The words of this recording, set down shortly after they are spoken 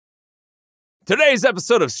Today's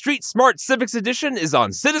episode of Street Smart Civics Edition is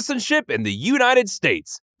on citizenship in the United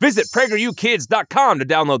States. Visit PragerUkids.com to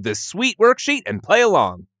download this sweet worksheet and play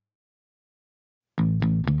along.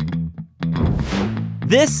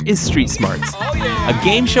 This is Street Smarts, a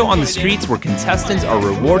game show on the streets where contestants are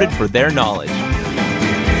rewarded for their knowledge.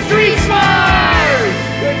 Street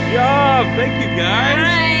Smarts! Good job! Thank you, guys.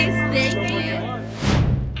 Nice, thank you.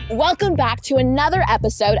 Welcome back to another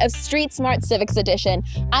episode of Street Smart Civics Edition.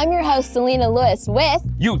 I'm your host, Selena Lewis, with...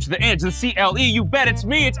 U to the N to the CLE, you bet it's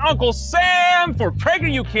me, it's Uncle Sam for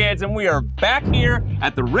PragerU Kids, and we are back here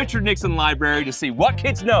at the Richard Nixon Library to see what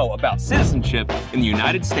kids know about citizenship in the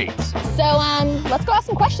United States. So, let's go ask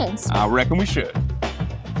some questions. I reckon we should.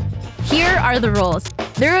 Here are the rules.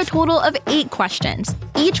 There are a total of 8 questions.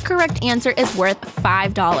 Each correct answer is worth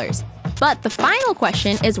 $5. But the final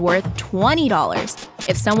question is worth $20.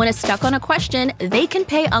 If someone is stuck on a question, they can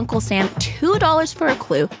pay Uncle Sam $2 for a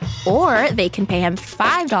clue, or they can pay him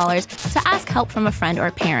 $5 to ask help from a friend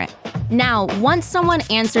or parent. Now, once someone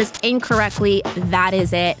answers incorrectly, that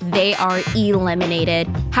is it. They are eliminated.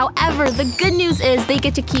 However, the good news is they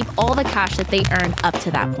get to keep all the cash that they earned up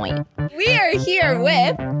to that point. We are here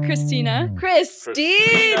with... Christina.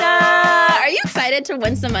 Are you excited to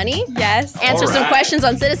win some money? Yes. Answer some questions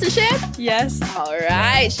on citizenship? Yes. All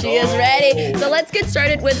right, she is ready. So let's get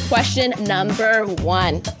started with question number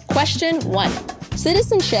 1. Question 1.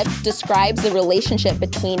 Citizenship describes the relationship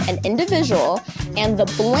between an individual and the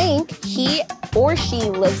blank he or she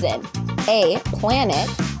lives in. A, planet,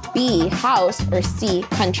 B, house, or C,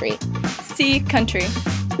 country. C, country.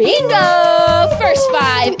 Bingo! First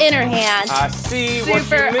 5 in her hand. I see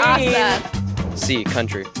Super what you mean. Awesome. C,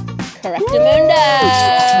 country. Correctamundo.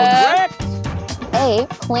 Correct. A,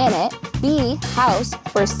 planet, B, house,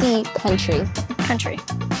 or C, country. Country.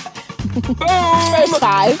 Boom! First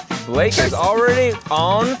 5. Blake is already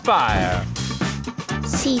on fire.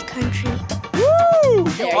 C, country. Woo!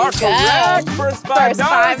 There You are you go. correct. First $5,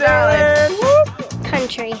 $5. Ellen. Woo!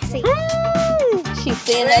 Country. C. She's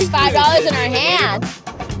seeing those $5 in her hand.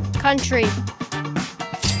 Country.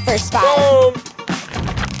 First 5. Boom!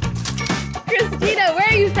 Christina, where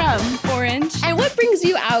are you from? Orange. And what brings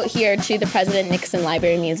you out here to the President Nixon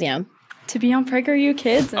Library Museum? To be on PragerU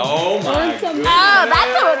Kids. Oh my goodness.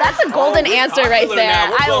 Oh, that's a golden answer right popular there. now.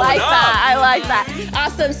 We're I blowing like up. that. I like that.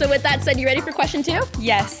 Awesome. So with that said, you ready for question 2?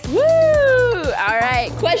 Yes. Woo! All right.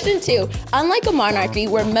 Question 2. Unlike a monarchy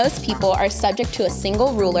where most people are subject to a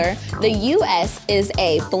single ruler, the U.S. is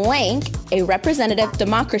a blank, a representative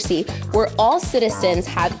democracy where all citizens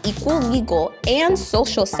have equal legal and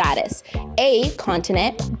social status. A,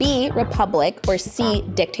 continent, B, republic, or C,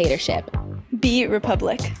 dictatorship. B,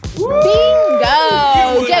 Republic.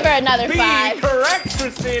 Bingo! Give her another B, 5. correct,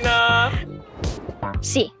 Christina.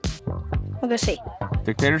 C. We'll go C.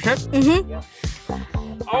 Dictatorship? Mm-hmm.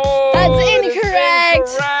 Oh, That's incorrect.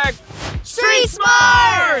 Incorrect. Street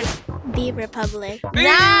Smart! B, Republic. B,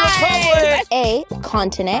 Nice. Republic. A,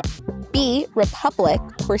 continent, B, republic,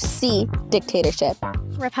 or C, dictatorship.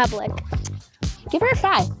 Republic. Give her a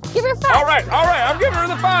 5. Give her a 5. All right, I'm giving her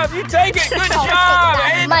the 5. You take it. Good job.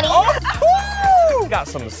 And Money. woo, got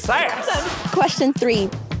some sass. Question 3.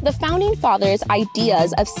 The founding fathers'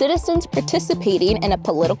 ideas of citizens participating in a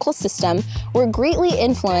political system were greatly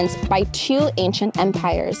influenced by 2 ancient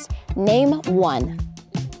empires. Name 1.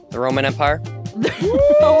 The Roman Empire.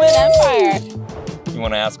 Roman Empire. You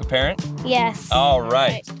want to ask a parent? Yes. All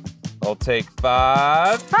right. I'll take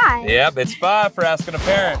 5. 5. Yep, it's 5 for asking a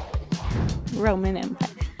parent. Roman Empire.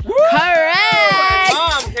 Correct.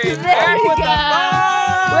 Mom came There back you with go. the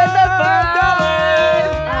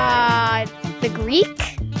 $5. The Greek.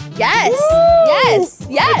 Yes. Woo! Yes.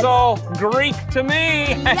 Yes. It's all Greek to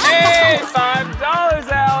me. Hey,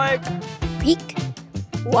 $5, Alex. Greek.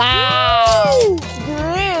 Wow.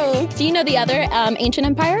 Great. Do you know the other ancient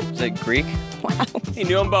empire? Is it Greek? Wow. You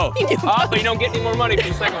knew them both. Oh, but you don't get any more money for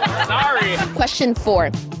the second one. Sorry. Question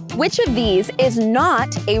 4. Which of these is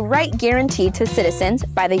not a right guaranteed to citizens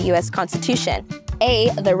by the U.S. Constitution? A,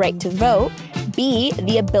 the right to vote, B,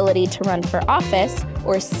 the ability to run for office,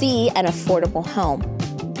 or C, an affordable home?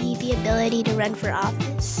 B, the ability to run for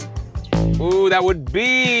office. Ooh, that would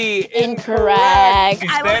be Incorrect.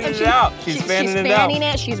 She's fanning it out. She's fanning it out.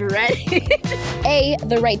 it. She's ready. A,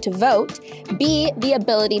 the right to vote, B, the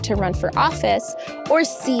ability to run for office, or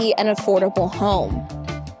C, an affordable home?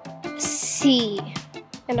 C.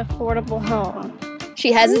 An affordable home.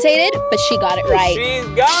 She hesitated, but she got it right. She's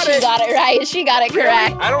got She it. got it right. She got it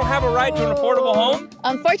correct. I don't have a right to an affordable home,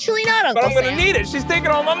 Unfortunately not, Uncle but I'm going to Sam. need it. She's taking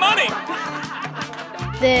all my money.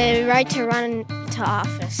 The right to run to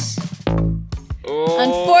office. Oh,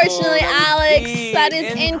 Unfortunately, Alex, B, that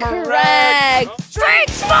is incorrect. Street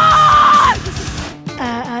smart!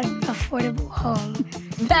 An affordable home.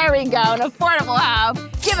 There we go, an affordable home.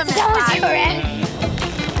 Give him That was a correct.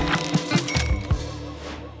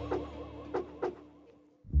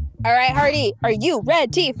 All right, Hardy, are you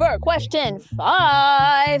ready for question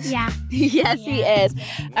 5? Yeah. Yes, he is.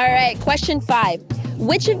 All right, question 5.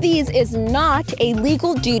 Which of these is not a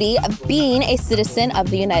legal duty of being a citizen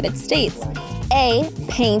of the United States? A,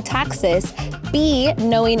 paying taxes, B,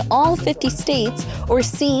 knowing all 50 states, or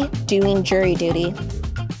C, doing jury duty?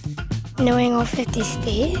 Knowing all 50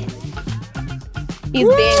 states. He's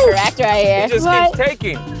being correct right here. He just keeps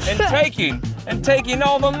taking and taking and taking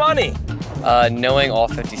all the money. Knowing all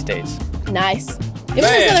 50 states. Nice. Give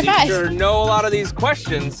us another Man, 5. you sure know a lot of these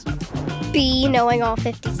questions. B, knowing all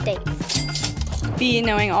 50 states. B,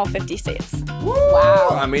 knowing all 50 states. Wow.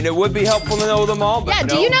 I mean, it would be helpful to know them all, but Yeah, no.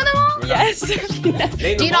 do you know them all? Yes. Name Do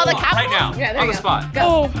you them know all the off capital? right now, Yeah, there on you the go. spot.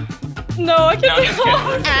 Oh, no, I No, can't just do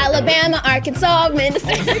kidding. Alabama, Arkansas,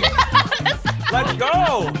 Mississippi. Let's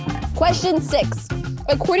go. Question 6.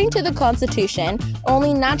 According to the Constitution,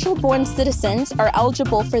 only natural-born citizens are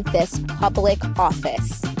eligible for this public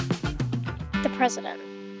office. The president.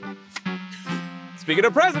 Speaking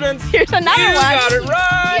of presidents, Here's another you one. got it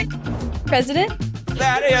right. President?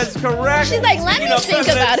 That is correct. She's like, let me Speaking of think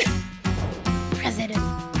about it. President.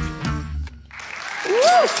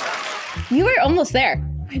 Woo! You were almost there.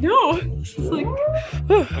 I know. It's like,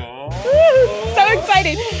 So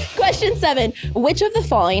excited. Question 7. Which of the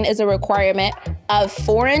following is a requirement of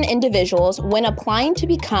foreign individuals when applying to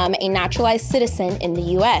become a naturalized citizen in the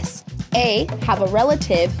U.S.? A, have a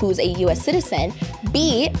relative who's a U.S. citizen.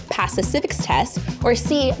 B, pass a civics test. Or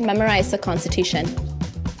C, memorize the Constitution.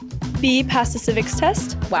 B, pass the civics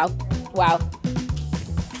test. Wow. Wow.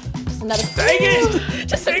 Just another. Take it.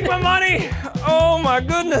 Just take my money. Oh my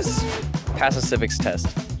goodness. Pass a civics test.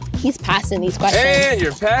 He's passing these questions. And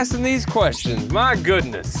you're passing these questions. My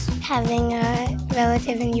goodness. Having a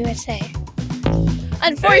relative in USA.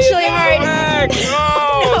 Unfortunately, Hart. Correct.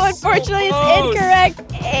 Oh, No, unfortunately, so it's close. incorrect.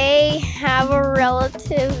 A, have a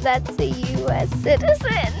relative that's a U.S.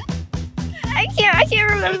 citizen. I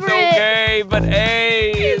can't remember It's okay, but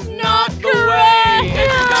A is not the way. correct.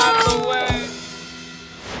 It's not the way.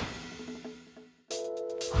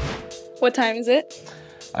 What time is it?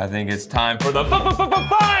 I think it's time for the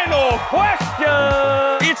final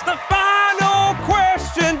question. It's the final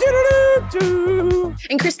question. Do-do-do-do.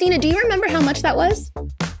 And Christina, do you remember how much that was?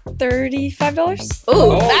 $35? Ooh,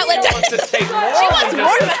 Oh, that she would wants to take more She wants than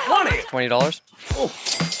more just the 20. $20?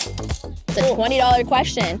 It's a $20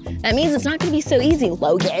 question. That means it's not going to be so easy,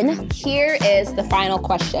 Logan. Here is the final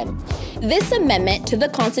question. This amendment to the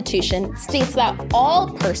Constitution states that all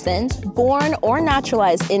persons born or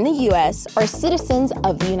naturalized in the U.S. are citizens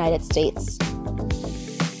of the United States.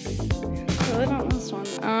 Really don't know this one.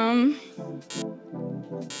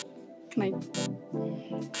 Can I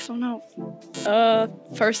don't know.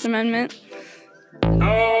 First Amendment.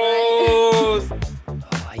 Oh,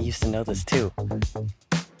 Oh, I used to know this too.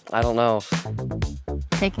 I don't know.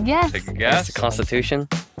 Take a guess. take a It's guess. the Constitution?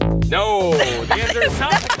 No, the answer is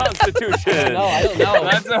not the Constitution. No, I don't know.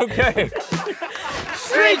 That's okay.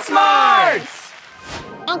 Street smarts.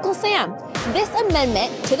 Uncle Sam, this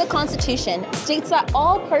amendment to the Constitution states that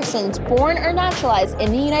all persons born or naturalized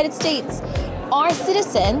in the United States are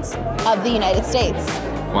citizens of the United States.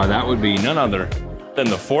 Why, that would be none other than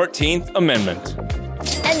the 14th Amendment.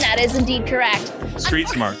 And that is indeed correct. Street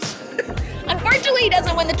smarts. Unfortunately, he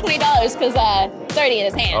doesn't win the $20 because it's already in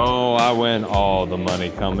his hand. Oh, I win all the money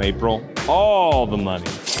come April. All the money.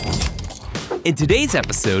 In today's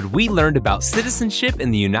episode, we learned about citizenship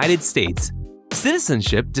in the United States.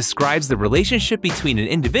 Citizenship describes the relationship between an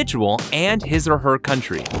individual and his or her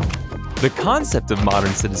country. The concept of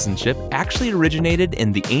modern citizenship actually originated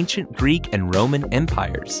in the ancient Greek and Roman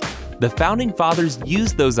empires. The founding fathers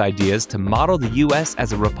used those ideas to model the U.S.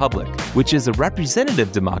 as a republic, which is a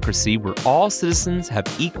representative democracy where all citizens have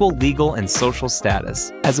equal legal and social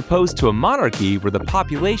status, as opposed to a monarchy where the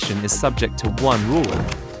population is subject to one ruler.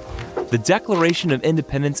 The Declaration of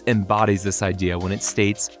Independence embodies this idea when it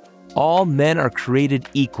states, "All men are created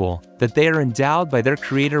equal, that they are endowed by their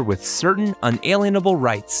Creator with certain unalienable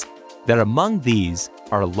rights, that among these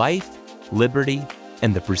are life, liberty,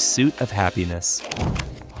 and the pursuit of happiness."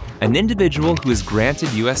 An individual who is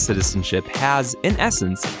granted U.S. citizenship has, in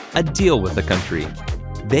essence, a deal with the country.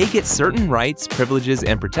 They get certain rights, privileges,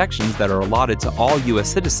 and protections that are allotted to all U.S.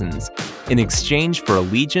 citizens in exchange for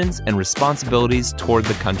allegiance and responsibilities toward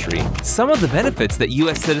the country. Some of the benefits that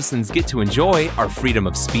U.S. citizens get to enjoy are freedom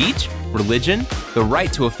of speech, religion, the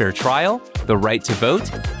right to a fair trial, the right to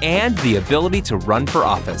vote, and the ability to run for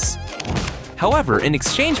office. However, in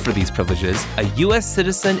exchange for these privileges, a U.S.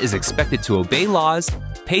 citizen is expected to obey laws,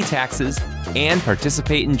 pay taxes, and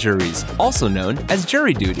participate in juries, also known as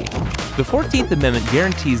jury duty. The 14th Amendment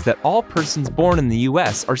guarantees that all persons born in the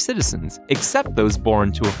U.S. are citizens, except those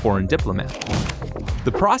born to a foreign diplomat.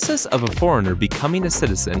 The process of a foreigner becoming a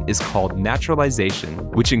citizen is called naturalization,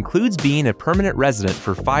 which includes being a permanent resident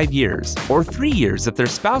for 5 years, or 3 years if their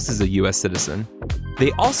spouse is a U.S. citizen.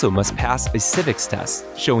 They also must pass a civics test,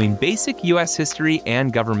 showing basic U.S. history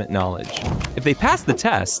and government knowledge. If they pass the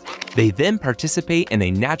test, they then participate in a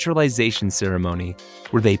naturalization ceremony,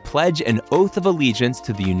 where they pledge an oath of allegiance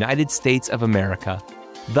to the United States of America,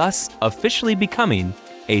 thus officially becoming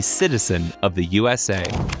a citizen of the USA.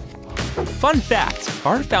 Fun fact,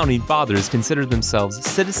 our founding fathers considered themselves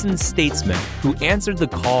citizen statesmen who answered the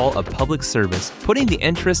call of public service, putting the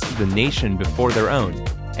interests of the nation before their own,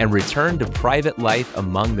 and returned to private life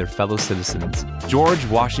among their fellow citizens. George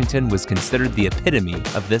Washington was considered the epitome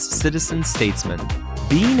of this citizen statesman.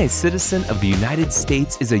 Being a citizen of the United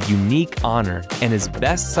States is a unique honor and is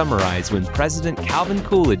best summarized when President Calvin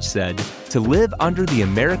Coolidge said, "To live under the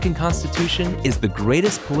American Constitution is the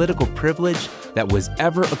greatest political privilege that was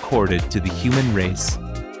ever accorded to the human race."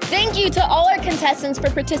 Thank you to all our contestants for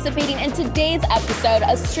participating in today's episode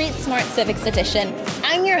of Street Smart Civics Edition.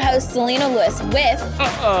 I'm your host, Selena Lewis, with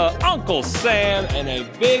Uncle Sam, and a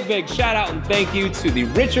big shout out and thank you to the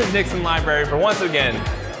Richard Nixon Library for once again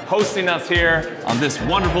hosting us here on this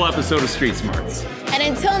wonderful episode of Street Smarts. And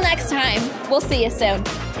until next time, we'll see you soon.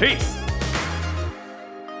 Peace.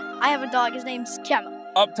 I have a dog. His name's Kevin.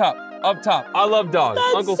 Up top. I love dogs.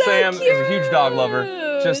 That's Uncle so Sam is a huge dog lover.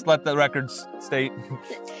 cute. Just let the records state.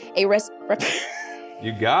 A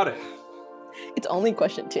You got it. It's only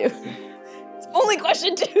question 2. It's only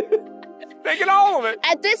question 2. Taking all of it.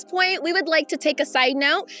 At this point, we would like to take a side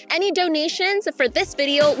note. Any donations for this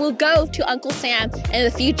video will go to Uncle Sam in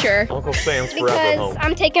the future. Uncle Sam's forever Because home.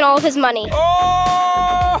 I'm taking all of his money.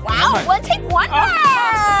 Oh! Wow, one take wonder!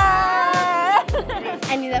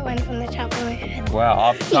 I knew that one from the top of my head. Wow,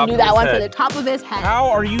 off the He top knew of that his one head. from the top of his head. How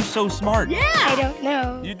are you so smart? I don't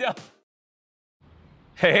know. You don't.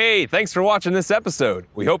 Hey, thanks for watching this episode.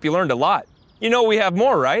 We hope you learned a lot. You know we have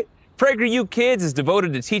more, right? PragerU Kids is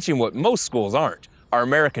devoted to teaching what most schools aren't, our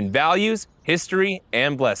American values, history,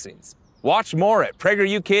 and blessings. Watch more at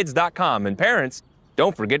PragerUkids.com, and parents,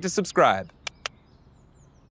 don't forget to subscribe.